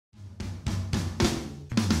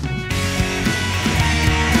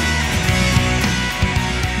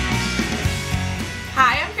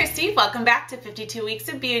Christy. Welcome back to 52 Weeks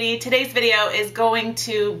of Beauty. Today's video is going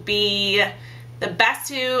to be the best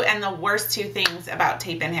two and the worst two things about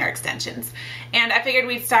tape-in hair extensions. And I figured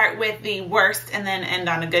we'd start with the worst and then end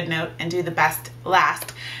on a good note and do the best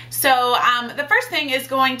last. So the first thing is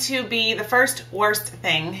going to be, the first worst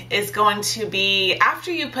thing is going to be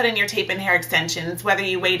after you put in your tape-in hair extensions, whether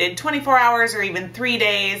you waited 24 hours or even 3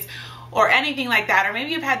 days or anything like that, or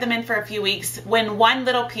maybe you've had them in for a few weeks, when one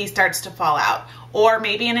little piece starts to fall out, or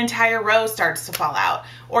maybe an entire row starts to fall out,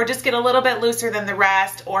 or just get a little bit looser than the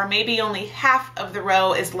rest, or maybe only half of the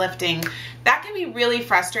row is lifting, that can be really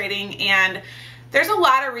frustrating. And there's a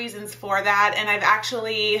lot of reasons for that, and I've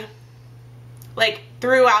actually,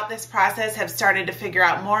 throughout this process, have started to figure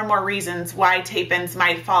out more and more reasons why tape-ins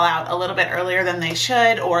might fall out a little bit earlier than they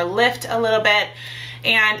should, or lift a little bit.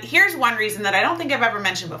 And here's one reason that I don't think I've ever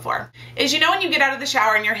mentioned before, is when you get out of the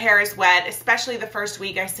shower and your hair is wet, especially the first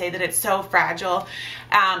week, I say that it's so fragile.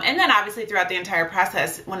 And then obviously throughout the entire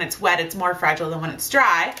process, when it's wet, it's more fragile than when it's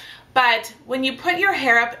dry. But when you put your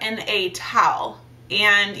hair up in a towel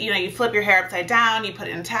and you flip your hair upside down, you put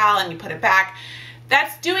it in a towel and you put it back,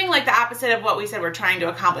 that's doing the opposite of what we said we're trying to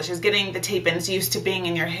accomplish, is getting the tape-ins used to being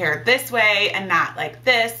in your hair this way and not like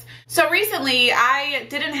this. So recently I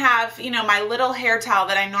didn't have, my little hair towel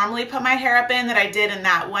that I normally put my hair up in, that I did in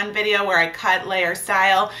that one video where I cut layer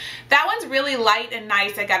style. That one's really light and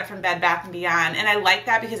nice. I got it from Bed Bath & Beyond, and I like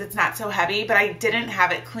that because it's not so heavy, but I didn't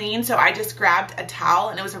have it clean, so I just grabbed a towel,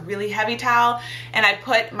 and it was a really heavy towel, and I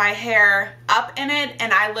put my hair up in it,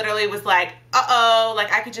 and I literally was like, uh-oh,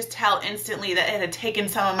 I could just tell instantly that it had taken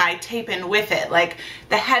some of my tape-in with it,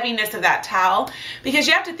 the heaviness of that towel. Because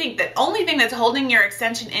you have to think that only thing that's holding your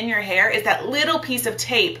extension in your hair is that little piece of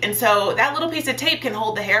tape. And so that little piece of tape can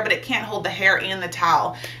hold the hair, but it can't hold the hair and the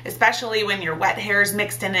towel, especially when your wet hair is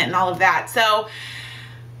mixed in it and all of that. So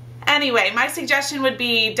anyway, my suggestion would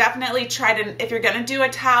be definitely try to, if you're going to do a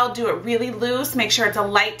towel, do it really loose. Make sure it's a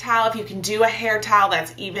light towel. If you can do a hair towel,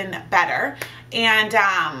 that's even better. And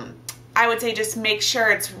I would say just make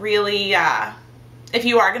sure it's really, if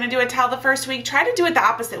you are going to do a towel the first week, try to do it the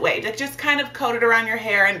opposite way. Just kind of coat it around your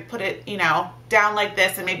hair and put it, down like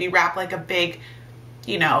this, and maybe wrap a big,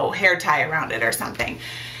 hair tie around it or something.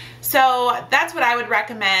 So that's what I would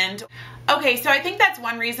recommend. Okay, so I think that's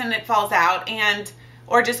one reason it falls out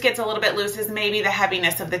or just gets a little bit loose, is maybe the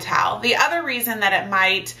heaviness of the towel. The other reason that it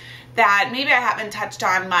might, that maybe I haven't touched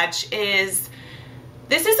on much, is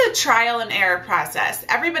this is a trial and error process.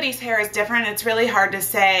 Everybody's hair is different. It's really hard to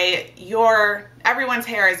say everyone's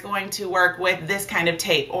hair is going to work with this kind of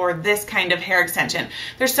tape or this kind of hair extension.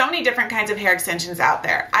 There's so many different kinds of hair extensions out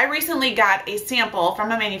there. I recently got a sample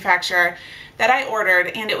from a manufacturer that I ordered,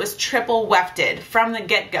 and it was triple wefted from the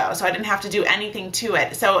get-go, so I didn't have to do anything to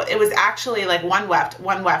it. So it was actually one weft,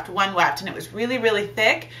 one weft, one weft, and it was really, really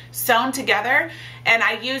thick, sewn together. And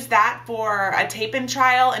I used that for a tape-in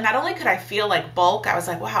trial, and not only could I feel bulk, I was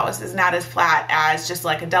like, wow, this is not as flat as just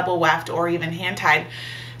a double weft or even hand-tied.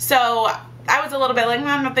 So I was a little bit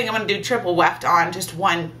I don't think I'm going to do triple weft on just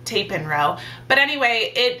one tape-in row. But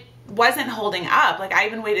anyway, it wasn't holding up. I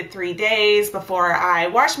even waited 3 days before I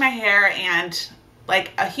washed my hair, and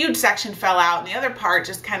a huge section fell out and the other part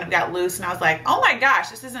just kind of got loose, and I was like, oh my gosh,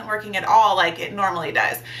 this isn't working at all like it normally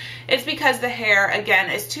does. It's because the hair, again,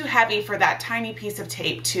 is too heavy for that tiny piece of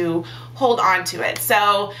tape to hold on to it.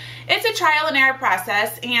 So it's a trial and error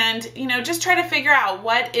process, and just try to figure out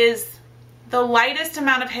what is the lightest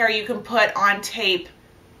amount of hair you can put on tape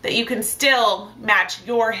that you can still match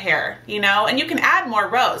your hair, and you can add more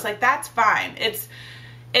rows, that's fine.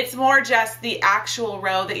 It's more just the actual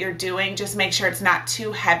row that you're doing. Just make sure it's not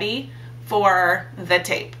too heavy for the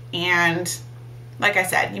tape. And like I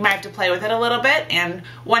said, you might have to play with it a little bit, and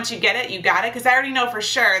once you get it, you got it, because I already know for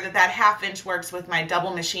sure that that 1/2 inch works with my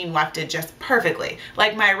double machine wefted just perfectly,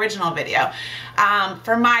 like my original video,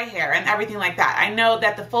 for my hair and everything like that. I know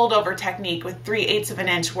that the fold over technique with 3/8 of an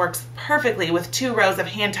inch works perfectly with 2 rows of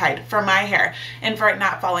hand tied for my hair and for it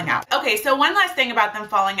not falling out. Okay, so one last thing about them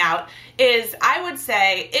falling out is, I would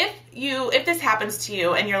say if this happens to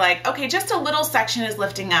you and you're like, okay, just a little section is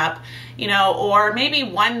lifting up, or maybe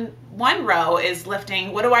one row is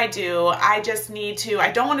lifting, what do? I just need to,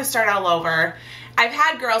 I don't want to start all over. I've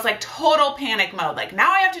had girls total panic mode,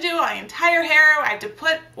 now I have to do my entire hair, I have to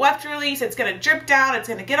put Weft Release, it's going to drip down, it's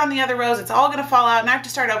going to get on the other rows, it's all going to fall out, and I have to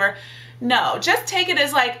start over. No, just take it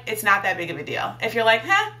as it's not that big of a deal. If you're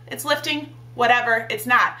it's lifting, whatever, it's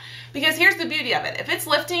not. Because here's the beauty of it. If it's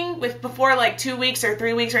lifting before 2 weeks or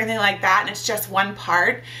 3 weeks or anything like that, and it's just one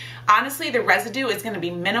part, honestly, the residue is going to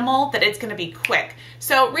be minimal, that it's going to be quick.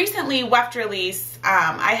 So recently, Weft Release,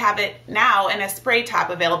 I have it now in a spray top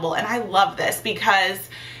available, and I love this because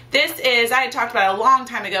This is, I had talked about it a long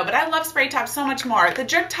time ago, but I love spray top so much more. The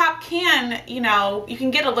drip top can, you know, you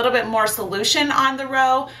can get a little bit more solution on the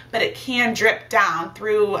row, but it can drip down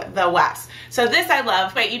through the wefts. So this I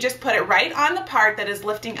love, but you just put it right on the part that is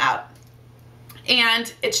lifting up.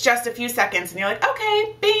 And it's just a few seconds and you're like,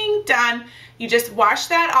 okay, bing, done. You just wash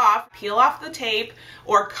that off, peel off the tape,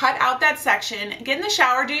 or cut out that section, get in the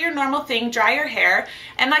shower, do your normal thing, dry your hair.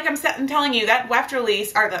 And like I'm telling you, that Weft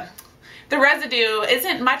Release, or the residue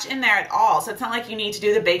isn't much in there at all. So it's not like you need to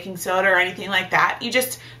do the baking soda or anything like that. You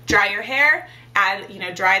just dry your hair, add, you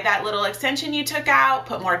know, dry that little extension you took out,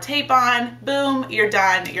 put more tape on, boom, you're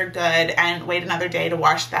done, you're good, and wait another day to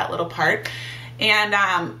wash that little part.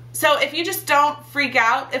 And so if you just don't freak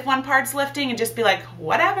out if one part's lifting and just be like,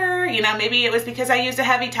 whatever, you know, maybe it was because I used a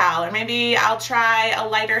heavy towel, or maybe I'll try a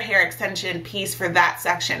lighter hair extension piece for that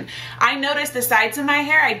section. I notice the sides of my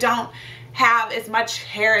hair, I don't have as much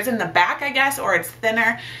hair as in the back, I guess, or it's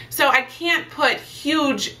thinner. So I can't put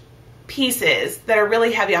huge pieces that are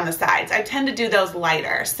really heavy on the sides. I tend to do those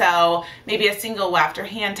lighter. So maybe a single weft or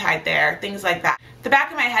hand tied there, things like that. The back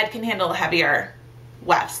of my head can handle heavier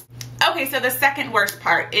wefts. Okay, so the second worst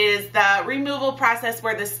part is the removal process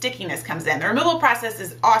where the stickiness comes in. The removal process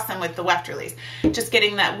is awesome with the Weft Release. Just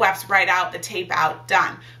getting the wefts right out, the tape out,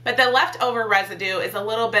 done. But the leftover residue is a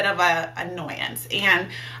little bit of an annoyance, and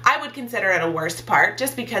I would consider it a worst part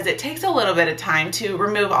just because it takes a little bit of time to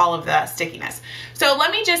remove all of the stickiness. So let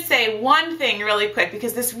me just say one thing really quick,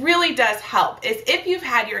 because this really does help, is if you've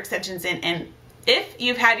had your extensions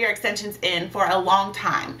in for a long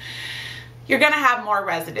time, you're gonna have more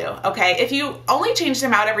residue, okay? If you only change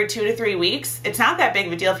them out every 2 to 3 weeks, it's not that big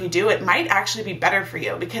of a deal if you do. It might actually be better for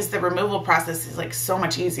you because the removal process is like so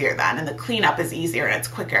much easier then, and the cleanup is easier and it's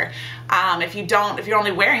quicker. If you're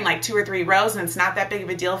only wearing like 2 or 3 rows and it's not that big of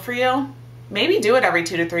a deal for you, maybe do it every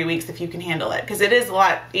 2 to 3 weeks if you can handle it, because it is a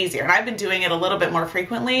lot easier. And I've been doing it a little bit more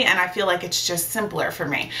frequently, and I feel like it's just simpler for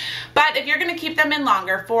me. But if you're gonna keep them in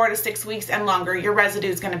longer, 4 to 6 weeks and longer, your residue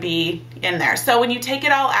is gonna be in there. So when you take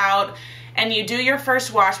it all out, and you do your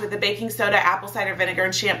first wash with the baking soda, apple cider vinegar,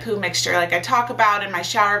 and shampoo mixture like I talk about in my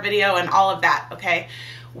shower video and all of that, okay?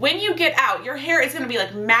 When you get out, your hair is gonna be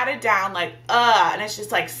like matted down, like, and it's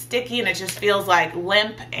just like sticky, and it just feels like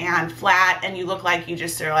limp and flat, and you look like you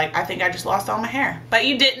just are like, I think I just lost all my hair. But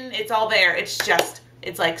you didn't, it's all there, it's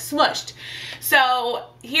like smushed. So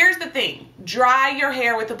here's the thing, dry your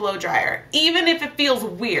hair with a blow dryer. Even if it feels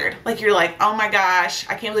weird, like you're like, oh my gosh,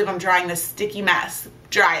 I can't believe I'm drying this sticky mess.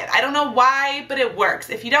 Dry it. I don't know why, but it works.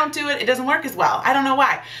 If you don't do it, it doesn't work as well. I don't know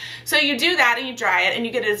why. So you do that and you dry it and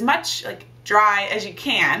you get it as much like dry as you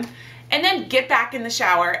can, and then get back in the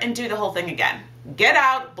shower and do the whole thing again. Get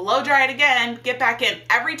out, blow dry it again, get back in.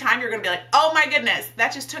 Every time you're gonna be like, oh my goodness,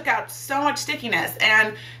 that just took out so much stickiness,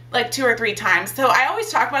 and like 2 or 3 times. So I always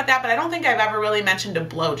talk about that, but I don't think I've ever really mentioned to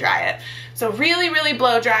blow dry it. So really, really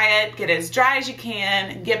blow dry it, get it as dry as you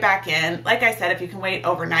can, get back in. Like I said, if you can wait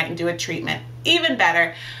overnight and do a treatment, even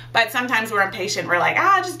better. But sometimes we're impatient, we're like,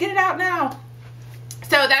 just get it out now.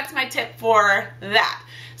 So that's my tip for that.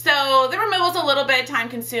 So the removal's a little bit time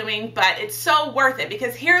consuming, but it's so worth it,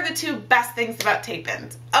 because here are the 2 best things about tape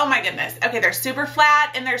ins. Oh my goodness. Okay, they're super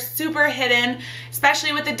flat and they're super hidden,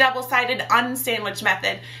 especially with the double-sided unsandwich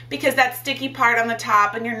method, because that sticky part on the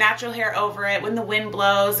top and your natural hair over it when the wind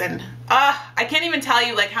blows. And I can't even tell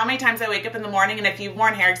you like how many times I wake up in the morning, and if you've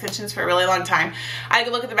worn hair extensions for a really long time, I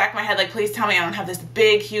could look at the back of my head like, please tell me I don't have this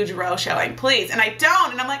big, huge row showing, please. And I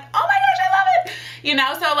don't, and I'm like, oh my gosh, I love it. You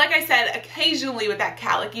know, so like I said, occasionally with that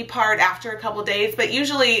calicky part after a couple days, but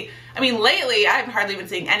usually, I mean, lately I've hardly been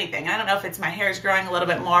seeing anything. I don't know if it's my hair is growing a little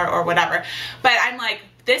bit more or whatever, but I'm like,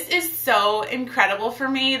 this is so incredible for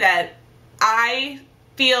me that I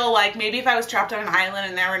feel like maybe if I was trapped on an island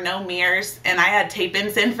and there were no mirrors and I had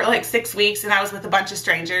tape-ins in for like 6 weeks and I was with a bunch of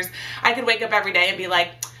strangers, I could wake up every day and be like,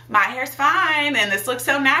 my hair's fine and this looks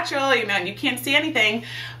so natural, you know, and you can't see anything.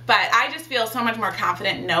 But I just feel so much more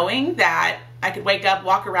confident knowing that I could wake up,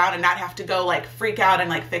 walk around, and not have to go like freak out and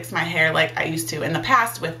like fix my hair like I used to in the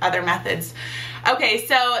past with other methods. Okay,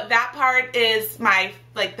 so that part is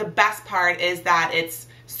the best part is that it's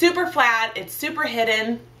super flat, it's super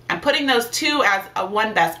hidden. I'm putting those 2 as a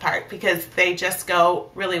one best part because they just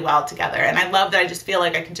go really well together. And I love that I just feel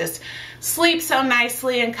like I can just sleep so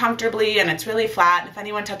nicely and comfortably, and it's really flat. And if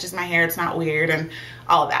anyone touches my hair, it's not weird and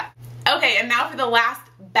all of that. Okay, and now for the last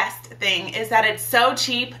best thing is that it's so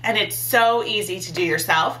cheap and it's so easy to do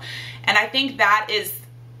yourself. And I think that is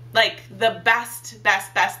like the best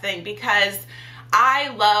thing, because I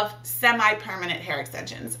love semi-permanent hair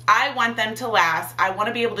extensions. I want them to last. I want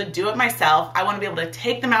to be able to do it myself. I want to be able to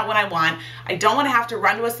take them out when I want. I don't want to have to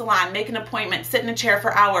run to a salon, make an appointment, sit in a chair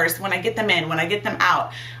for hours when I get them in, when I get them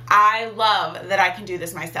out. I love that I can do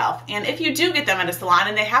this myself. And if you do get them at a salon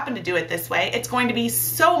and they happen to do it this way, it's going to be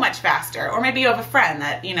so much faster. Or maybe you have a friend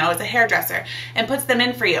that, you know, is a hairdresser and puts them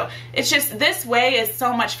in for you. It's just this way is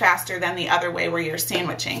so much faster than the other way where you're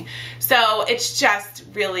sandwiching. So it's just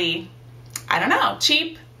really, I don't know,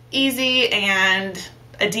 cheap, easy, and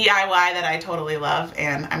a DIY that I totally love,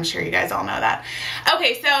 and I'm sure you guys all know that.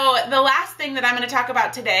 Okay, so the last thing that I'm going to talk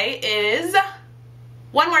about today is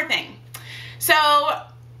one more thing. So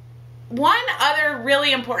one other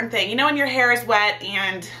really important thing, you know when your hair is wet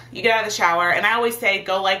and you get out of the shower, and I always say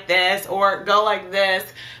go like this or go like this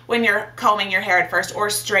when you're combing your hair at first or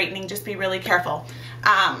straightening, just be really careful.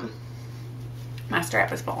 My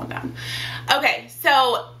strap is falling down. Okay,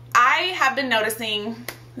 so I have been noticing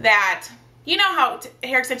that, you know how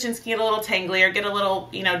hair extensions can get a little tangly or get a little,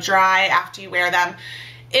 you know, dry after you wear them.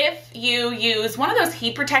 If you use one of those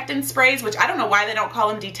heat protectant sprays, which I don't know why they don't call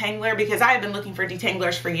them detangler, because I have been looking for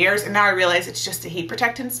detanglers for years, and now I realize it's just a heat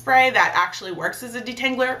protectant spray that actually works as a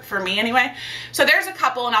detangler, for me anyway. So there's a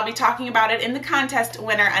couple, and I'll be talking about it in the contest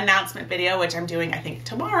winner announcement video, which I'm doing, I think,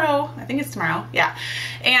 tomorrow. I think it's tomorrow, yeah.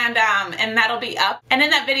 And that'll be up. And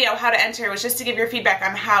in that video, how to enter was just to give your feedback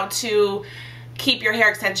on how to keep your hair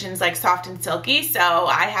extensions like soft and silky. So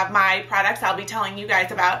I have my products I'll be telling you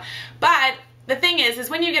guys about. But the thing is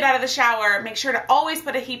when you get out of the shower, make sure to always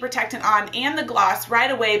put a heat protectant on and the gloss right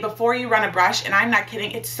away before you run a brush. And I'm not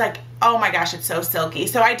kidding, it's like, oh my gosh, it's so silky.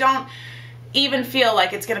 So I don't even feel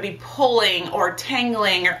like it's gonna be pulling or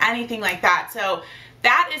tangling or anything like that. So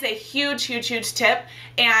that is a huge, huge, huge tip.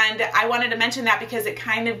 And I wanted to mention that because it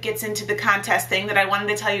kind of gets into the contest thing that I wanted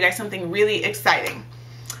to tell you guys something really exciting.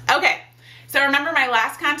 Okay, so remember my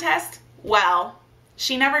last contest? Well,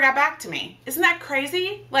 she never got back to me. Isn't that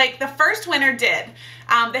crazy? Like, the first winner did,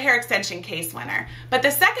 the hair extension case winner. But the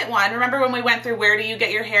second one, remember when we went through where do you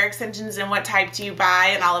get your hair extensions and what type do you buy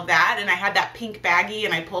and all of that, and I had that pink baggie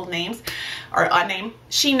and I pulled names, or a name,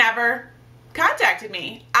 she never contacted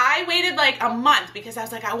me. I waited like a month because I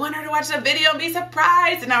was like, I want her to watch the video and be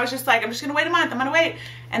surprised, and I was just like, I'm just gonna wait a month, I'm gonna wait.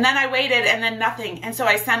 And then I waited and then nothing, and so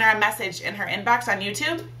I sent her a message in her inbox on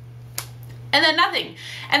YouTube, and then nothing.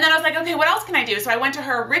 And then I was like, okay, what else can I do? So I went to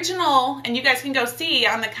her original, and you guys can go see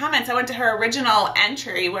on the comments, I went to her original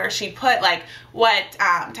entry where she put like what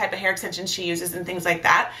type of hair extensions she uses and things like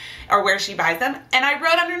that, or where she buys them. And I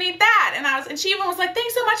wrote underneath that, and she even was like,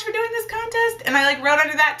 thanks so much for doing this contest. And I like wrote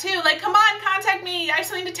under that too, like, come on, contact me, I have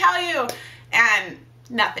something to tell you. And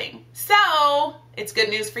nothing. So it's good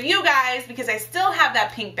news for you guys because I still have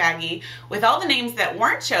that pink baggie with all the names that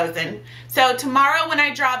weren't chosen. So tomorrow when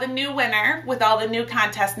I draw the new winner with all the new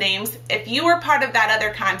contest names, if you were part of that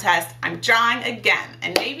other contest, I'm drawing again,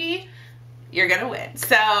 and maybe you're gonna win.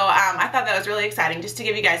 So I thought that was really exciting, just to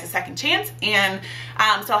give you guys a second chance. And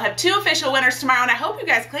so I'll have 2 official winners tomorrow, and I hope you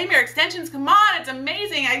guys claim your extensions. Come on, it's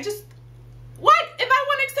amazing. What? If I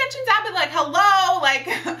want extensions, I'd be like, hello,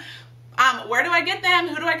 like, where do I get them?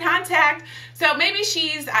 Who do I contact? So maybe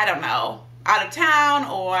she's, I don't know, out of town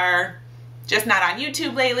or just not on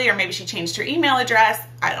YouTube lately, or maybe she changed her email address.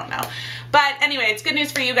 I don't know. But anyway, it's good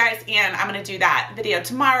news for you guys, and I'm going to do that video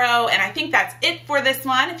tomorrow. And I think that's it for this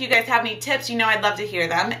one. If you guys have any tips, you know I'd love to hear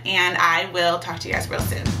them, and I will talk to you guys real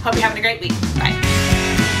soon. Hope you're having a great week. Bye.